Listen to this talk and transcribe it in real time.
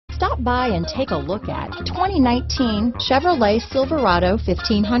Stop by and take a look at 2019 Chevrolet Silverado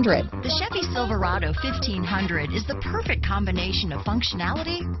 1500. The Chevy Silverado 1500 is the perfect combination of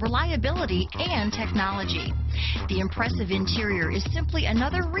functionality, reliability, and technology. The impressive interior is simply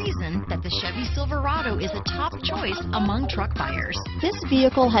another reason that the Chevy Silverado is a top choice among truck buyers. This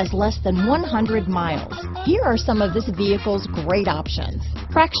vehicle has less than 100 miles. Here are some of this vehicle's great options: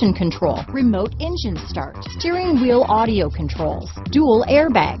 traction control, remote engine start, steering wheel audio controls, dual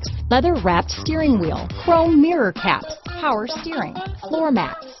airbags, leather-wrapped steering wheel, chrome mirror caps, power steering, floor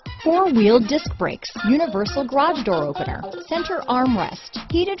mats, four-wheel disc brakes, universal garage door opener, center armrest,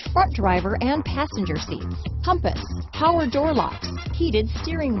 heated front driver and passenger seats, compass, power door locks, heated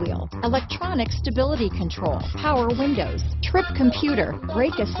steering wheel, electronic stability control, power windows, trip computer,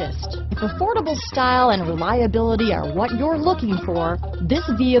 brake assist. If affordable style and reliability are what you're looking for, this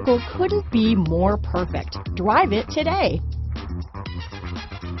vehicle couldn't be more perfect. Drive it today.